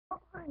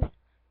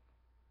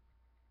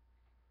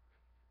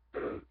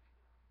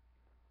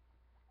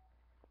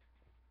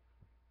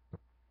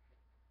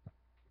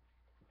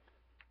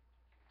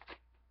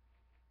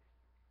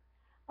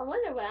I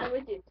wonder what I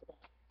would do today.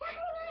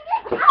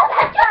 I'm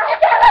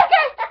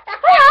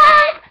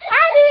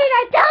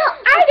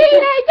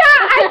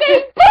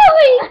getting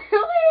bullied!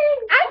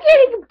 I'm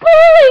getting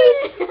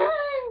bullied!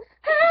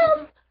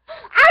 Help!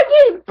 I'm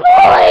getting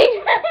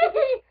bullied!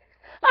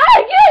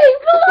 I'm getting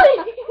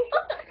bullied!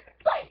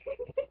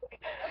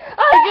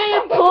 I'm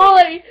getting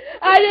bullied!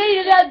 I need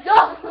an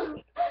adult!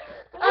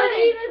 I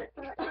need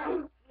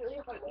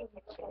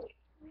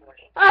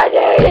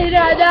an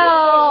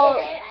adult!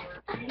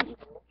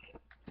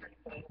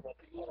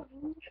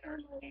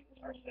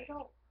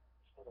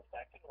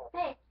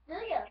 Hey,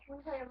 Julia,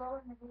 want to tell your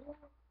mom in the video?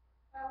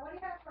 What do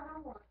you have for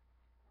homework?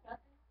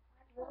 Nothing?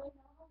 Really?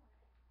 No homework?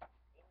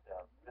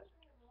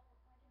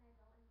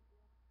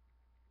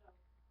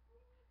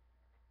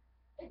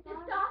 It's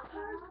just stop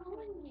her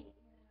bullying me.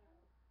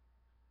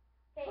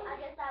 Okay, I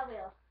guess I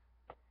will.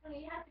 So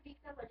you have to be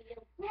somebody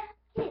else. Yeah,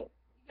 kid.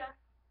 You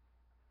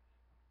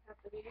have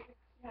to be this.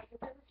 You have to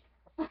do this.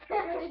 You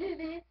have to do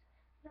this.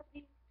 You have to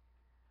be...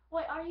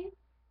 Wait, are you?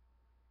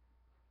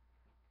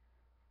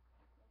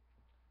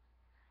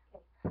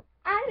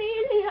 I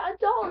need an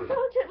adult.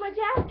 Don't take my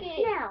jacket.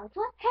 Now,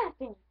 what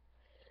happened?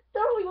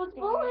 Somebody was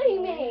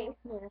bullying me.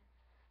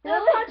 They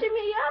were punching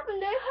me up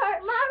and they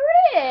hurt my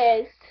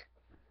wrist.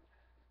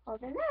 Well,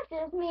 then that's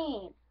just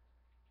mean.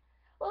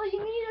 Well, you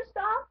need to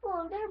stop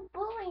them. They're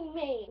bullying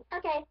me.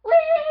 Okay.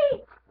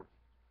 Wait!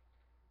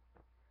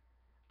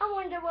 I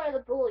wonder where the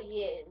bully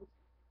is.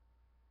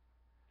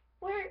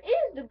 Where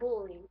is the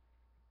bully?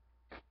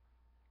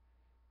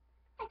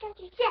 I got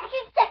your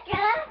jacket,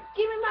 sucker.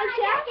 Give me my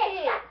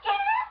jacket.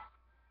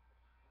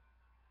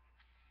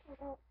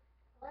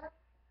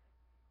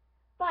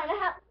 Fine, I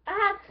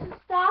have to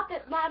stop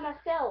it by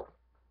myself.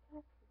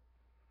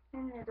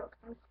 Down.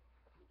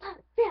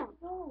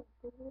 No.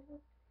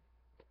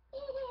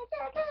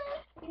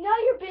 You know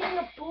you're being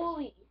a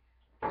bully.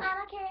 I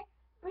don't care.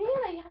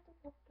 Really, you have to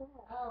look that.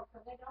 Oh,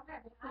 because they don't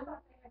have it.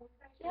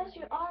 Yes,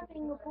 you are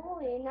being a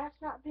bully, and that's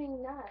not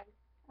being nice.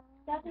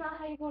 That's not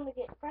how you're going to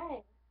get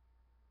friends.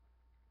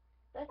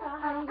 That's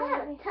not how you're going to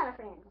get a ton of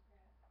friends.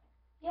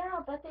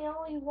 Yeah, but they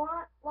only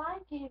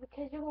like you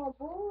because you're going to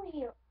bully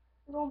you.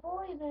 You're going to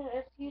bully them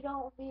if you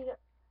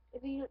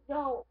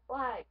don't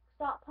like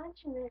stop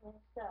punching them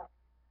and stuff.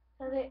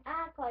 So they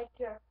act like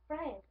you're a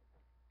friend.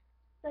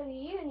 So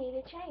you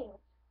need to change.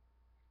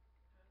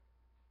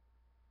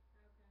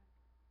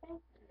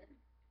 Thank you.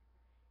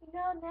 You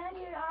know, now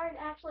you are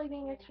actually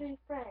being a true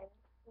friend.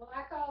 Well,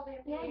 I called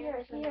him. Now you're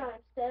a hero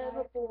instead of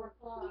a bully.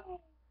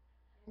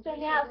 So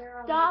now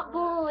stop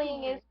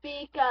bullying and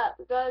speak up.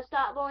 Go to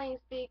stopbullying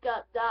and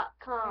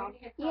speakup.com.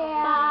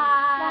 Yeah.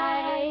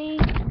 Bye.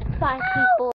 Bye, people.